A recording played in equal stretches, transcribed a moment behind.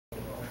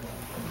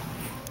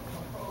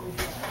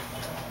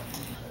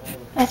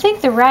I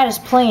think the rat is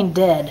playing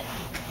dead.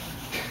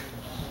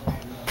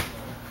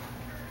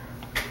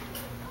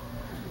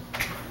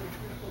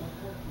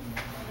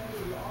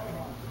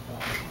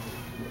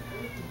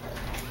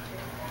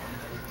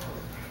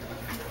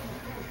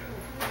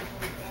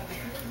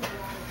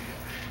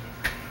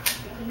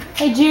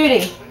 Hey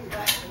Judy,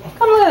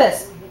 come look at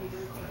this.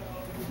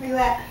 Where you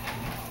at?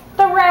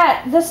 The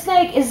rat, the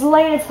snake is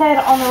laying its head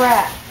on the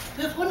rat.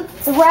 This one?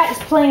 The rat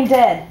is playing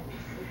dead.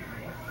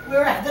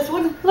 Where at? This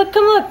one? Look,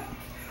 come look.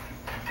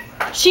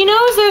 She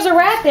knows there's a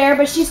rat there,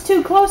 but she's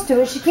too close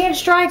to it. She can't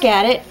strike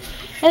at it.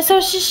 And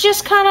so she's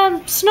just kind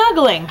of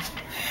snuggling.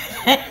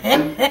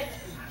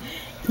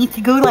 Need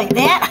to go like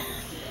that?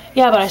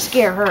 Yeah, but I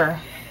scare her.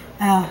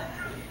 Oh.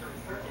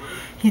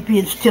 He's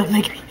being still.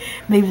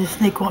 Maybe the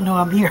snake won't know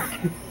I'm here.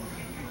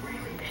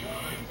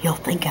 He'll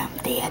think I'm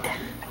dead.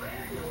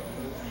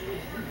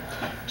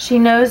 She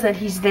knows that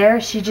he's there.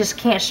 She just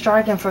can't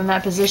strike him from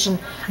that position.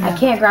 Yeah. I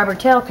can't grab her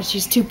tail because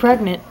she's too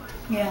pregnant.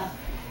 Yeah.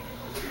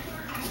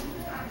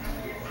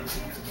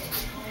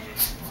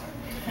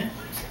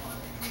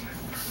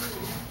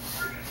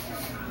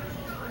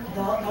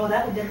 No,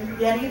 that one didn't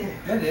yet either.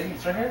 Yeah, it did.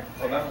 It's right here.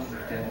 Oh, that one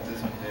did.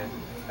 This one did.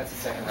 That's the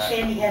second rat.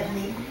 Sandy hasn't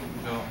eaten.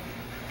 No.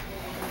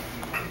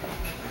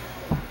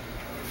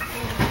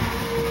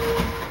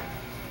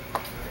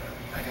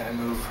 I gotta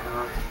move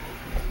her.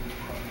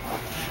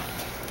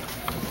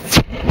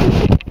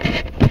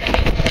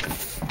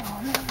 Oh,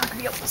 I'm not gonna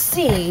be able to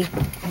see.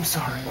 I'm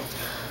sorry.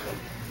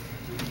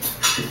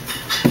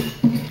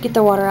 Get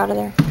the water out of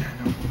there.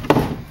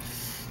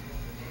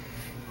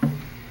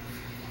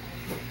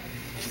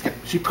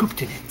 She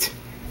pooped in it.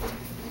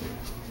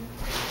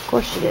 Of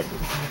course she did.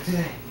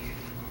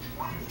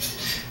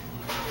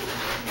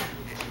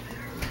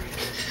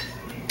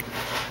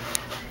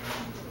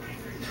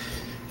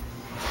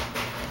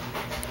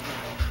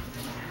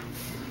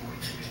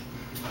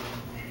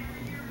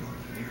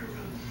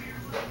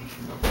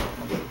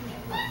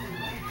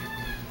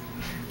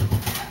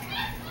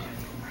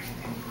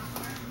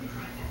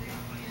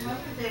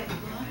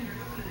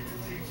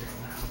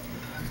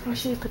 Why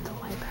should you put the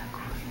light back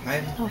on?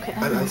 Okay.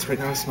 Right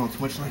now I smell too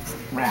much like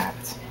rat.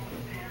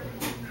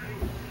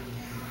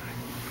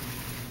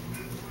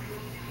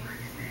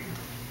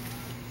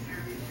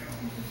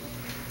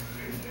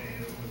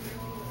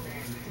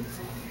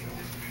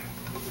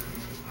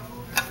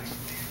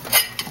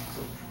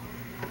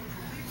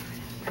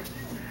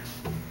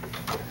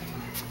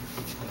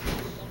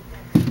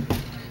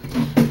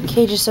 The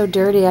cage is so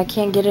dirty, I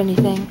can't get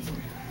anything.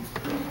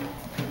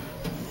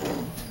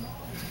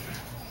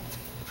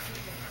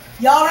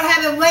 Y'all are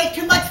having way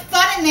too much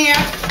fun in there.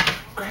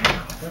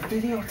 Grandma, we're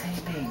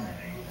videotaping.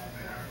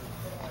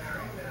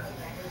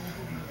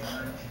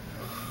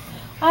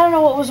 I don't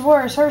know what was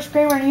worse, her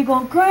screaming and you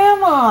going,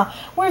 Grandma,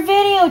 we're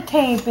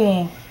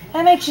videotaping.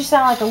 That makes you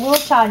sound like a little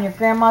child in your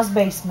grandma's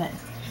basement.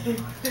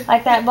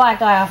 Like that black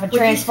guy off of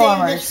Transformers.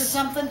 Were you saving this for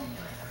something?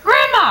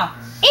 Grandma,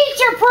 eat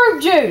your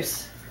prune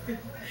juice.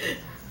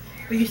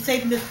 Were you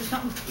saving this for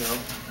something? No.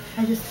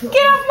 I just feel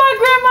Get off my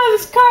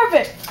grandmother's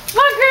carpet.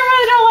 My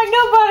grandmother don't like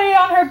nobody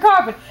on her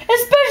carpet,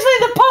 especially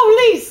the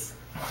police.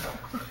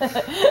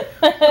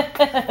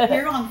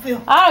 You're on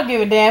film. I don't give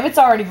a damn. It's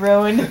already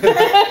ruined.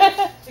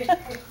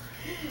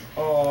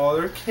 Oh,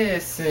 they're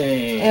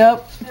kissing.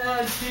 Yep.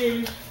 Oh,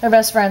 geez. They're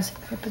best friends.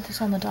 Here, put this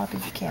on the top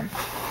if you can.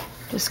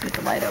 Just scoot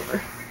the light over.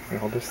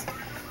 I'll just...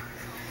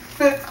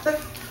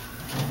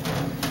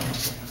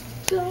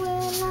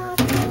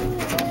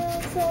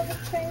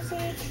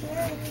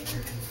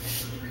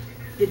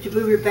 Did you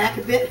move your back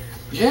a bit?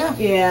 Yeah.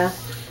 Yeah.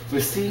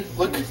 But see,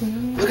 look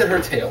at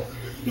her tail.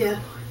 Yeah.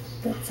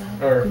 That's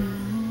all. Or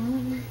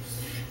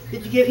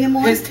Did you give him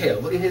one? his tail.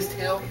 Look at his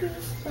tail.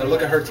 And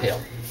look at her tail.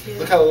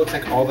 Look how it looks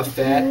like all the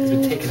fat has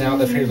been taken out.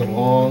 That's the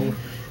long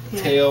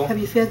tail. Have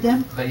you fed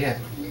them? Not yet.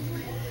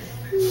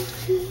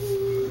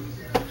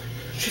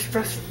 She's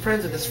best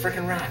friends with this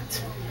freaking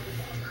rat.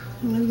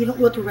 Well, you don't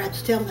know what the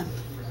rats tell them.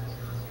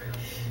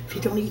 If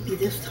you don't eat me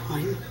this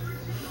time,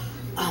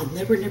 I'll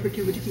never do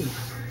it again.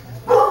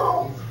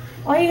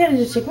 All you gotta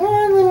do is take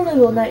one little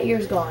nibble and that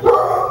ear's gone.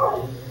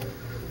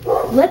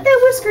 Let that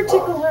whisker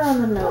tickle her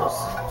on the nose.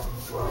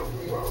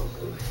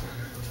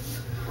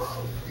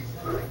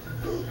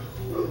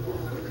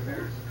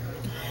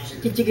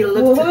 Did you get a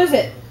look? Well, through? who is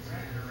it?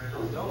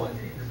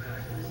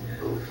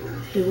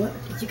 Do what?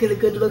 Did you get a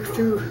good look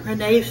through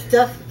Renee's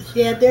stuff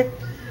she had there?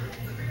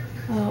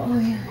 Oh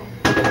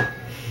yeah.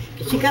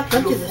 She got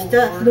bunches of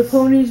stuff. The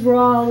ponies were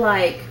all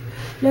like,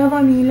 love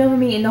on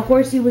me, and the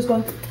horsey was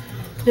going.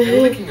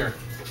 They're licking her.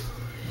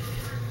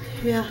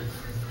 Yeah.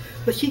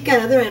 But she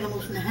got other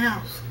animals in the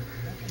house.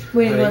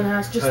 We didn't go in the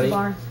house, just Honey, the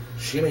barn.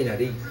 She may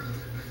not eat.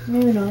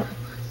 Maybe not.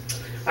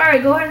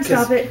 Alright, go ahead and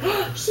stop it.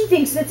 She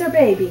thinks it's her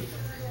baby.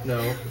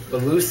 No,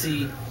 but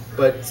Lucy,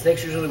 but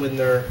snakes usually when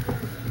they're,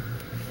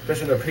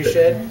 especially when they're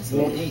pre-shed,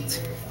 won't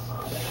eat.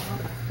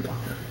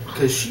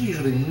 Because she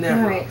usually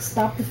never. Alright,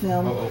 stop the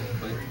film. Oh,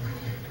 wait.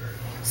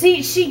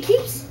 See, she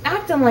keeps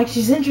acting like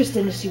she's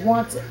interested and she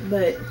wants it,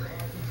 but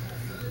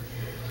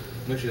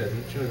No, she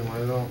doesn't. She doesn't want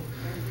it at all.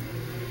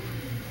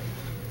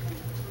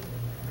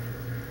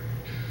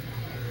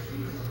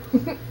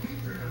 Don't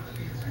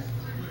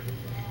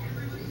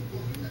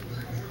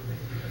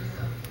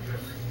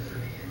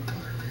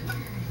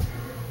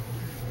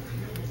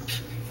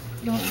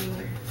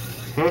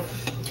do it.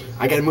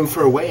 I gotta move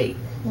her away.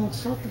 Well,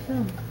 stop the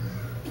film.